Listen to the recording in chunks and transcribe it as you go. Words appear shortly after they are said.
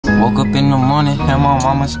Woke up in the morning and my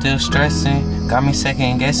mama still stressing. Got me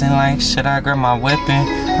second guessing like, should I grab my weapon?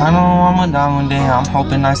 I know I'ma die one day, I'm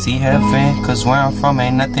hoping I see heaven. Cause where I'm from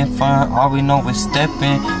ain't nothing fun, all we know is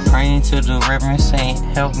stepping. Praying to the reverend saying,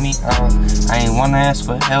 help me out. I ain't wanna ask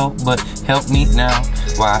for help, but help me now.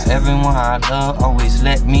 Why everyone I love always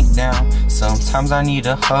let me down. Sometimes I need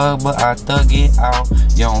a hug, but I thug it out.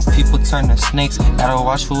 Young people turn to snakes, gotta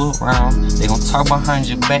watch who around. They gon' talk behind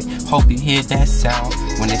your back, hope you hear that sound.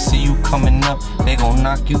 When they see you coming up, they gon'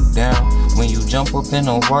 knock you down. When you jump up in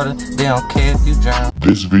the water, they don't care if you drown.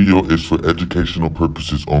 This video is for educational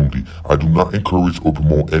purposes only. I do not encourage or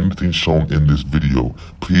promote anything shown in this video.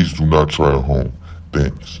 Please do not try at home.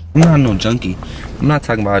 Thanks. I'm not no junkie. I'm not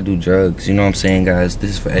talking about I do drugs. You know what I'm saying, guys?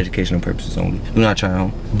 This is for educational purposes only. Do not try at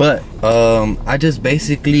home. But I just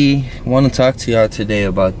basically want to talk to y'all today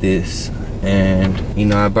about this. And you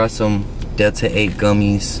know, I brought some Delta 8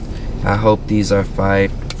 gummies. I hope these are fire.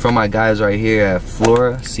 From my guys right here at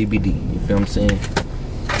Flora CBD. You feel what I'm saying?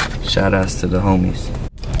 Shout outs to the homies.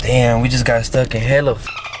 Damn, we just got stuck in hella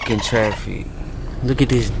fucking traffic. Look at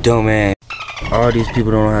this dumb ass. All these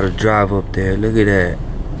people don't know how to drive up there. Look at that.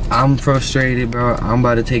 I'm frustrated, bro. I'm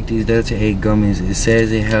about to take these Delta 8 gummies. It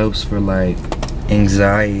says it helps for like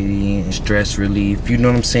anxiety and stress relief. You know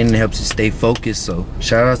what I'm saying? It helps you stay focused. So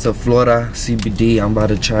shout out to Florida CBD. I'm about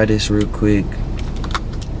to try this real quick.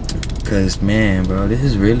 Cause man, bro, this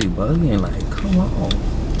is really bugging. Like, come on.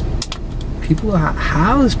 People,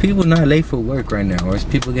 how is people not late for work right now? Or is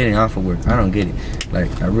people getting off of work? I don't get it.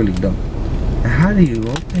 Like, I really don't. How do you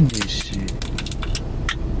open this shit?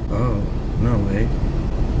 Oh, no way.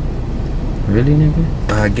 Really,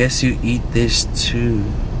 nigga? I guess you eat this too.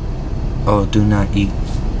 Oh, do not eat.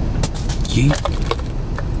 Yeet.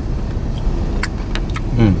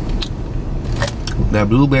 That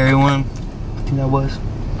blueberry one, I think that was.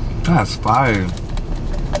 That's fire.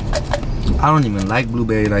 I don't even like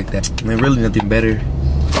blueberry like that. I mean, really nothing better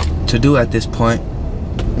to do at this point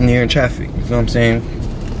when you're in traffic. You feel what I'm saying?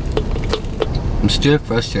 I'm still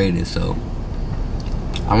frustrated, so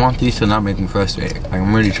I want these to not make me frustrated. Like,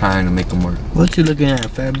 I'm really trying to make them work. What you looking at,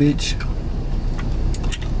 fat bitch?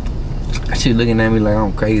 She looking at me like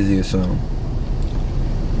I'm crazy or something.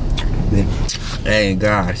 Hey,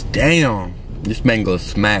 gosh, damn. This mango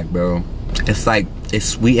smack, bro. It's like, it's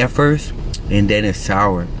sweet at first, and then it's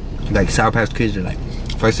sour. Like Sour Patch Kids are like,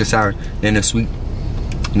 first it's sour, then it's sweet.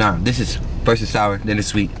 Nah, this is first it's sour, then it's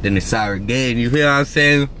sweet, then it's sour again. You feel what I'm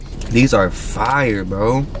saying? These are fire,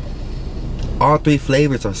 bro. All three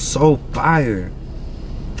flavors are so fire.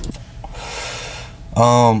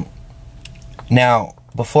 Now,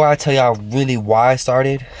 before I tell y'all really why I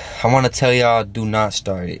started, I want to tell y'all do not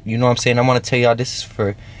start it. You know what I'm saying? I want to tell y'all this is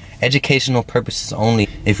for educational purposes only.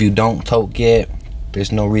 If you don't toke yet,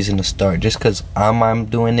 there's no reason to start. Just because I'm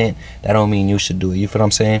doing it, that don't mean you should do it. You feel what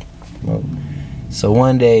I'm saying? So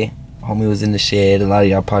one day, homie was in the shed. A lot of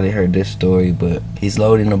y'all probably heard this story, but he's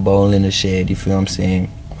loading a bowl in the shed. You feel what I'm saying?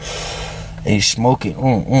 And he's smoking.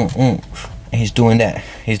 And he's doing that.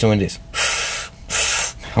 He's doing this.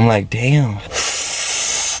 I'm like, damn.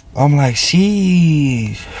 I'm like,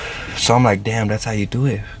 sheesh. So I'm like, damn, that's how you do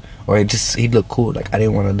it. Or he looked cool. Like, I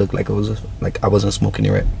didn't want to look like I wasn't smoking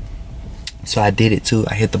it right. So I did it too.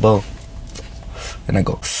 I hit the bowl. And I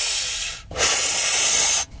go.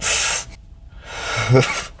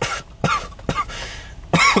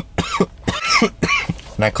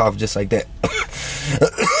 And I cough just like that.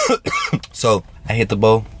 So I hit the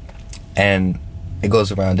bowl. And it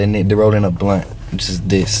goes around. Then they're rolling a blunt. Which is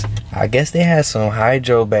this. I guess they had some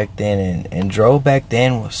hydro back then, and Dro back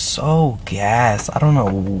then was so gas. I don't know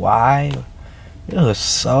why. It was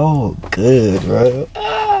so good, bro.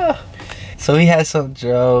 So we had some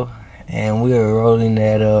Dro, and we were rolling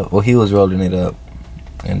that up. Well, he was rolling it up,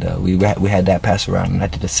 and we had that pass around, and I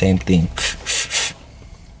did the same thing.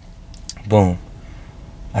 Boom.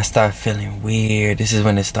 I started feeling weird. This is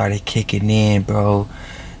when it started kicking in, bro.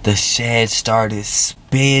 The shed started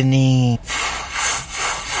spinning.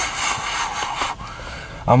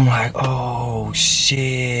 I'm like, oh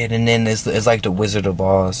shit. And then it's like the Wizard of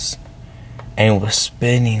Oz. And it was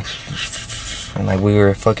spinning. And like we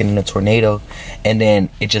were fucking in a tornado. And then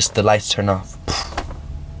the lights turn off.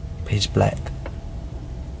 Pitch black.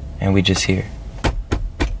 And we just hear,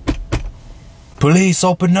 police,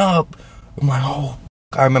 open up. I'm like, oh.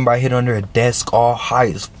 I remember I hid under a desk all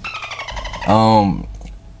high as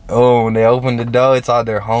oh, when they opened the door, it's all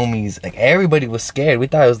their homies. Like, everybody was scared. We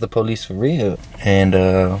thought it was the police for real. And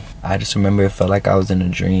I just remember it felt like I was in a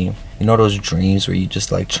dream. You know those dreams where you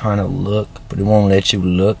just like trying to look, but it won't let you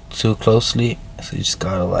look too closely? So you just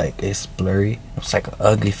gotta like, it's blurry. It was like an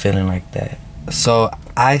ugly feeling like that. So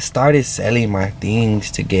I started selling my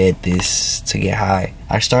things to get high.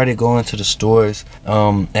 I started going to the stores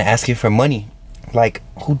and asking for money. Like,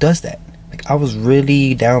 who does that? Like, I was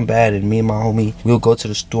really down bad, and me and my homie, we would go to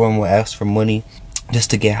the store and we'll ask for money just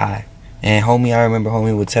to get high. And I remember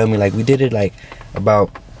homie would tell me, like, we did it like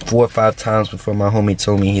about 4 or 5 times before my homie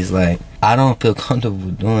told me, he's like, I don't feel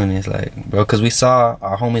comfortable doing this, like, bro, because we saw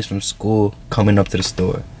our homies from school coming up to the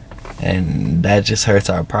store, and that just hurts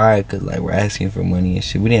our pride, because like we're asking for money and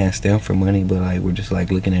shit. We didn't ask them for money, but like we're just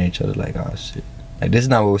like looking at each other like, oh shit, like this is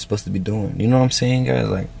not what we're supposed to be doing. You know what I'm saying, guys?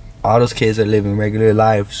 Like, all those kids are living regular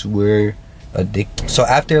lives, we're addicted. So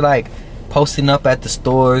after like posting up at the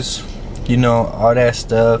stores, you know, all that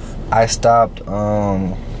stuff, I stopped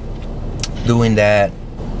doing that.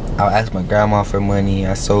 I'll ask my grandma for money.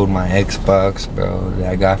 I sold my Xbox, bro,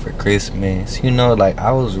 that I got for Christmas. You know, like,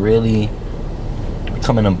 I was really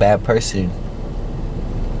becoming a bad person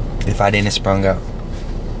if I didn't sprung out.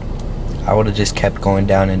 I would have just kept going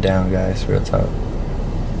down and down, guys, real talk.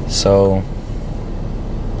 So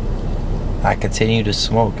I continued to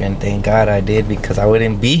smoke, and thank God I did, because I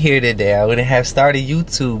wouldn't be here today. I wouldn't have started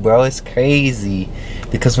YouTube, bro. It's crazy,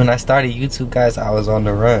 because when I started YouTube, guys, I was on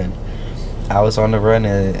the run. I was on the run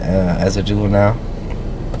as a juvenile,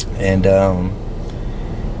 and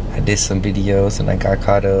I did some videos and I got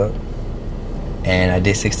caught up, and I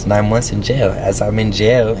did 6 to 9 months in jail. As I'm in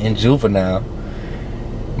jail in juvenile,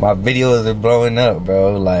 my videos are blowing up,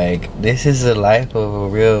 bro. Like, this is the life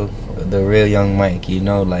of the real young Mike, you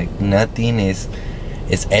know. Like, nothing is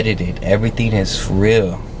edited, everything is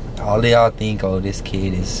real. All of y'all think, oh, this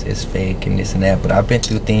kid is fake and this and that, but I've been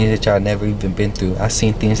through things that y'all never even been through. I've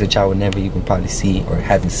seen things that y'all would never even probably see or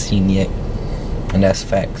haven't seen yet, and that's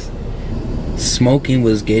facts. Smoking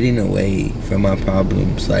was getting away from my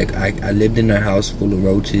problems. Like, I lived in a house full of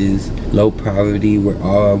roaches, low poverty, where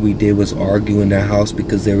all we did was argue in that house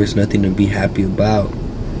because there was nothing to be happy about.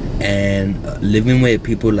 And living with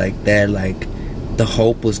people like that, like, the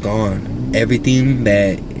hope was gone. Everything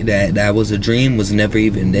that was a dream was never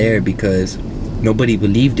even there, because nobody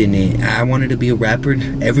believed in it. I wanted to be a rapper.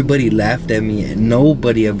 Everybody laughed at me, and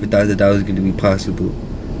nobody ever thought that was going to be possible.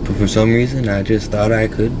 But for some reason, I just thought I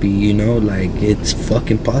could be, you know. Like, it's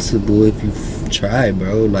fucking possible if you try,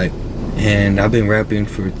 bro. Like, and I've been rapping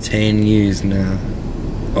for 10 years now.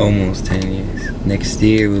 Almost 10 years. Next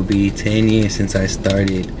year will be 10 years since I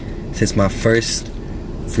started, since my first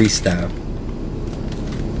freestyle.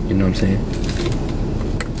 You know what I'm saying?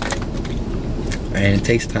 And it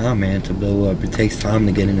takes time, man, to blow up. It takes time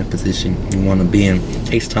to get in a position you want to be in. It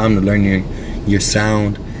takes time to learn your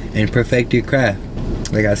sound and perfect your craft.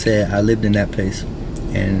 Like I said, I lived in that place,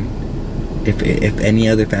 and if any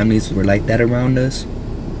other families were like that around us,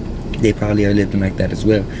 they probably are living like that as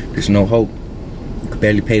well. There's no hope. You could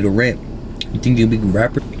barely pay the rent. You think you'd be a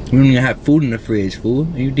rapper? You don't even have food in the fridge, fool.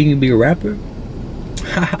 And you think you'd be a rapper?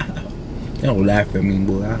 Don't laugh at me,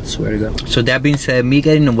 boy, I swear to God. So that being said, me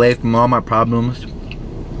getting away from all my problems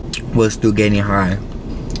was through getting high.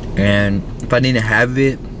 And if I didn't have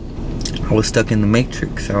it, I was stuck in the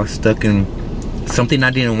matrix. I was stuck in something I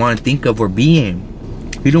didn't want to think of or be in.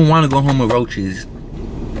 You don't want to go home with roaches.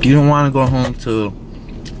 You don't want to go home to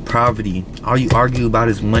poverty. All you argue about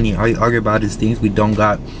is money. All you argue about is things we don't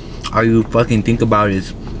got. All you fucking think about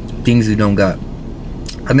is things you don't got.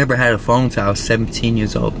 I never had a phone till I was 17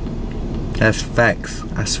 years old. That's facts.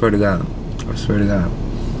 I swear to God. I swear to God.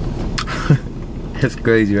 That's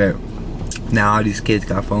crazy, right? Now all these kids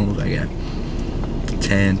got phones like that.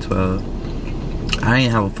 10, 12. I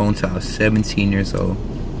didn't have a phone till I was 17 years old.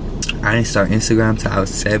 I didn't start Instagram till I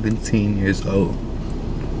was 17 years old.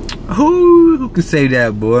 Who could say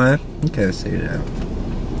that, boy? Who can't say that?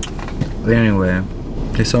 But anyway,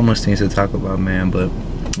 there's so much things to talk about, man. But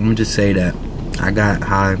let me just say that I got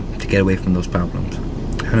high to get away from those problems.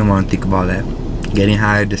 I didn't want to think about that. Getting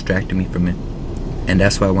high distracted me from it, and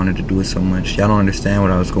that's why I wanted to do it so much. Y'all don't understand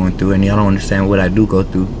what I was going through, and y'all don't understand what I do go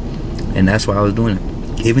through, and that's why I was doing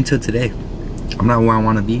it. Even till today, I'm not where I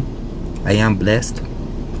want to be. I am blessed.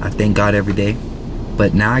 I thank God every day,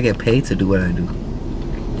 but now I get paid to do what I do,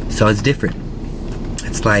 so it's different.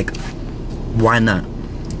 It's like, why not?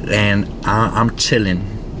 And I'm chilling.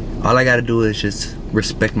 All I gotta do is just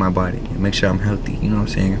respect my body and make sure I'm healthy. You know what I'm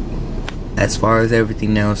saying? As far as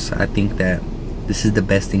everything else, I think that this is the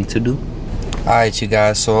best thing to do. Alright, you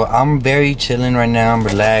guys, so I'm very chilling right now. I'm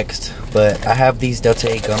relaxed, but I have these Delta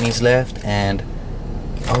 8 gummies left, and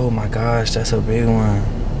oh my gosh, that's a big one.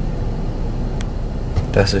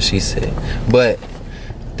 That's what she said. But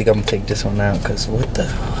I think I'm gonna take this one out, because what the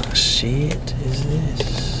shit is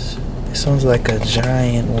this? This one's like a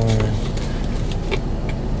giant one.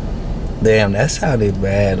 Damn, that sounded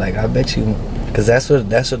bad. Like, I bet you, cause that's what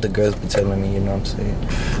the girls be telling me. You know what I'm saying?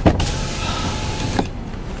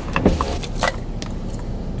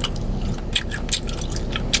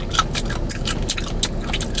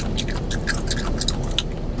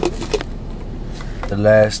 The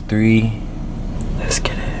last 3. Let's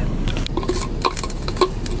get it.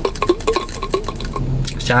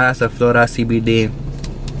 Shout out to Florida CBD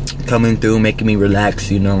coming through, making me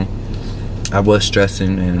relax. You know, I was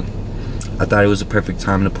stressing and I thought it was a perfect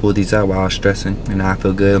time to pull these out while I was stressing, and now I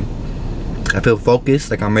feel good. I feel focused,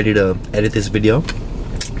 like I'm ready to edit this video,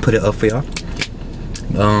 put it up for y'all.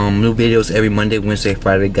 New videos every Monday, Wednesday,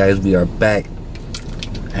 Friday, guys. We are back,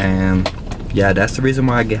 and yeah, that's the reason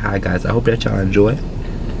why I get high, guys. I hope that y'all enjoy.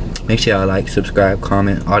 Make sure y'all like, subscribe,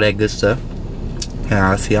 comment, all that good stuff, and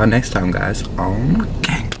I'll see y'all next time, guys.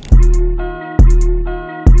 Okay.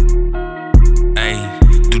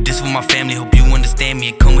 My family, hope you understand me.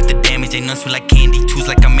 It come with the damage, ain't none sweet like candy. Choose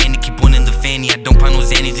like I'm Manny, keep one in the fanny. I don't find no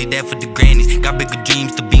Xannies, leave that for the grannies. Got bigger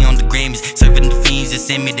dreams to be on the Grammys. Serving the fiends, just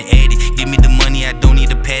send me the Eddie. Give me the money, I don't need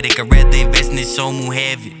a paddock. I'd rather invest in this soul moon,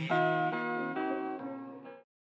 have it.